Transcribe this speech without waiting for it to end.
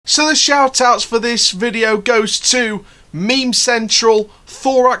So the shout outs for this video goes to Meme Central,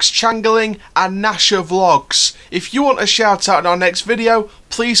 Thorax Changeling and Nasher Vlogs. If you want a shout out in our next video,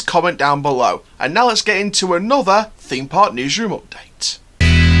 please comment down below. And now let's get into another Theme Park Newsroom update.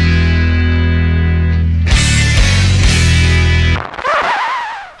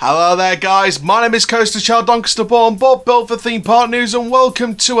 Hello there guys, my name is Coaster Child Doncaster Born Bob, built for Theme Park News, and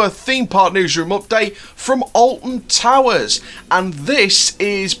welcome to a Theme Park Newsroom update from Alton Towers. And this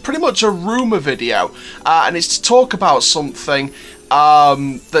is pretty much a rumour video, and it's to talk about something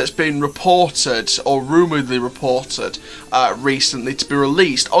that's been reported, or rumouredly reported, recently to be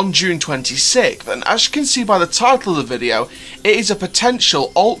released on June 26th. And as you can see by the title of the video, it is a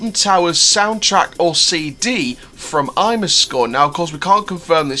potential Alton Towers soundtrack or CD from IMAscore. Now, of course, we can't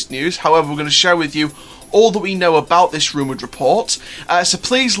confirm this news. However, we're going to share with you all that we know about this rumoured report. So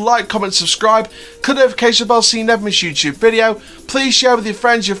please like, comment, subscribe, click the notification bell so you never miss a YouTube video. Please share with your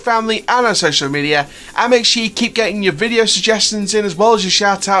friends, your family and on social media, and make sure you keep getting your video suggestions in, as well as your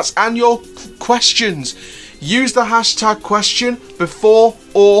shout outs and your questions. Use the hashtag question before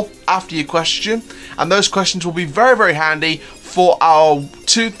or after your question, and those questions will be very, very handy for our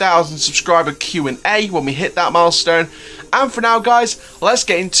 2,000 subscriber Q&A when we hit that milestone. And for now guys, let's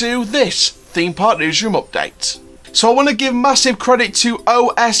get into this Theme Park Newsroom update. So I want to give massive credit to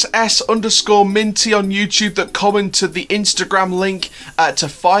OSS_Minty on YouTube that commented the Instagram link to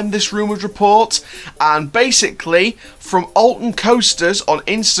find this rumoured report, and basically from Alton Coasters on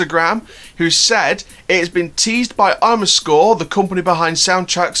Instagram, who said it has been teased by IMAscore, the company behind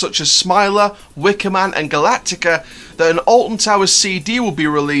soundtracks such as Smiler, Wickerman and Galactica, that an Alton Towers CD will be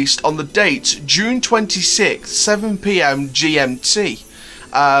released on the date June 26th, 7 PM GMT.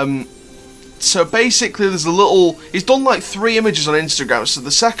 So basically there's a little, he's done like 3 images on Instagram. So the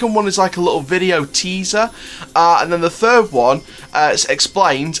second one is like a little video teaser, and then the third one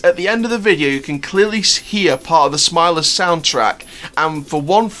explains at the end of the video you can clearly hear part of the Smiler soundtrack, and for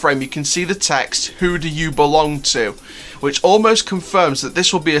one frame you can see the text, "Who do you belong to?" which almost confirms that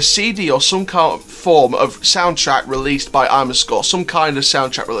this will be a CD or some kind of form of soundtrack released by IMAscore, some kind of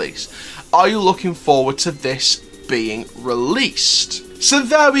soundtrack release. Are you looking forward to this being released? So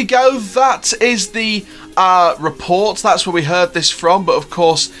there we go, that is the report. That's where we heard this from, but of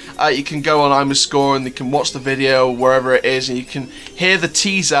course you can go on IMAscore and you can watch the video wherever it is, and you can hear the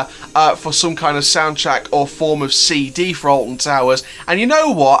teaser for some kind of soundtrack or form of CD for Alton Towers. And you know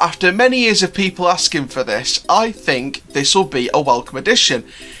what, after many years of people asking for this, I think this will be a welcome addition.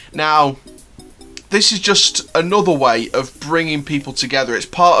 Now, this is just another way of bringing people together. It's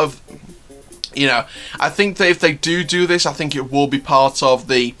part of, you know, I think that if they do this, I think it will be part of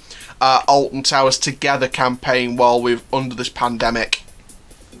the Alton Towers Together campaign while we're under this pandemic.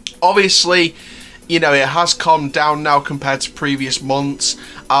 Obviously, you know, it has calmed down now compared to previous months,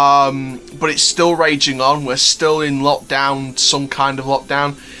 but it's still raging on. We're still in lockdown, some kind of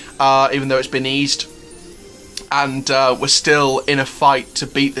lockdown, even though it's been eased, and we're still in a fight to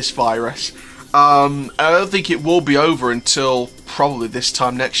beat this virus. I don't think it will be over until probably this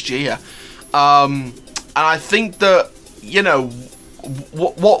time next year. And I think that, you know,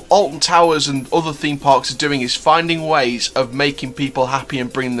 what Alton Towers and other theme parks are doing is finding ways of making people happy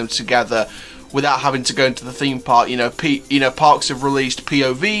and bringing them together without having to go into the theme park. You know, parks have released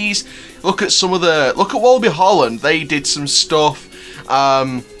POVs. Look at Wallaby Holland. They did some stuff.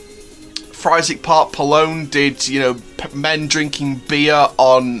 Friesic Park Cologne did, you know, men drinking beer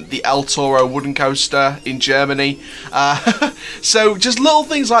on the El Toro wooden coaster in Germany. So just little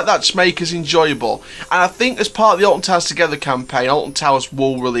things like that just make us enjoyable. And I think as part of the Alton Towers Together campaign, Alton Towers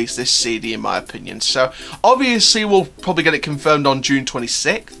will release this CD in my opinion. So obviously we'll probably get it confirmed on June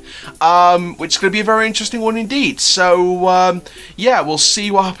 26th, which is going to be a very interesting one indeed. So yeah, we'll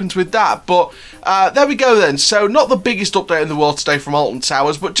see what happens with that. But there we go then. So not the biggest update in the world today from Alton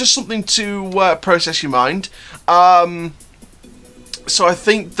Towers, but just something to process your mind. So I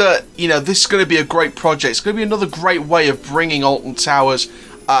think that, you know, this is going to be a great project. It's going to be another great way of bringing Alton Towers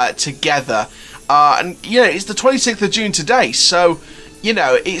together. And yeah, it's the 26th of June today, so you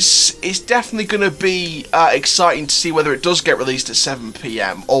know, it's definitely going to be exciting to see whether it does get released at 7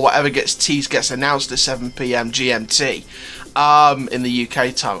 PM or whatever gets teased gets announced at 7 PM GMT in the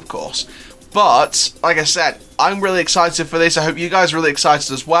UK time, of course. But like I said, I'm really excited for this. I hope you guys are really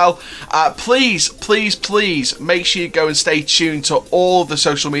excited as well. Please, please, please make sure you go and stay tuned to all the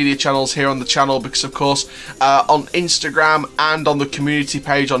social media channels here on the channel, because of course on Instagram and on the community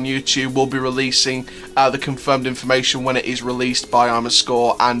page on YouTube we'll be releasing the confirmed information when it is released by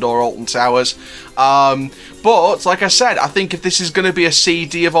IMAscore and or Alton Towers. But like I said, I think if this is going to be a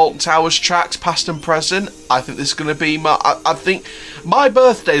CD of Alton Towers tracks past and present, I think this is going to be I think my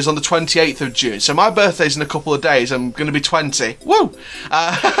birthday is on the 28th of June, so my birthday's in a couple of days. I'm going to be 20. Woo!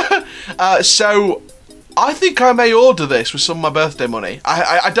 So I think I may order this with some of my birthday money.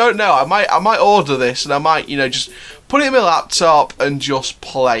 I don't know. I might order this, and I might, you know, just put it in my laptop and just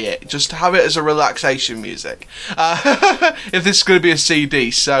play it. Just have it as a relaxation music. If this is going to be a CD.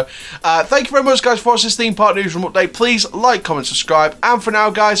 So, thank you very much, guys, for watching this Theme Park Newsroom update. Please like, comment, subscribe. And for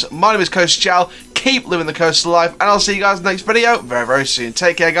now, guys, my name is Coastal Chal. Keep living the coastal life, and I'll see you guys in the next video very, very soon.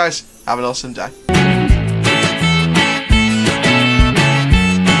 Take care, guys. Have an awesome day.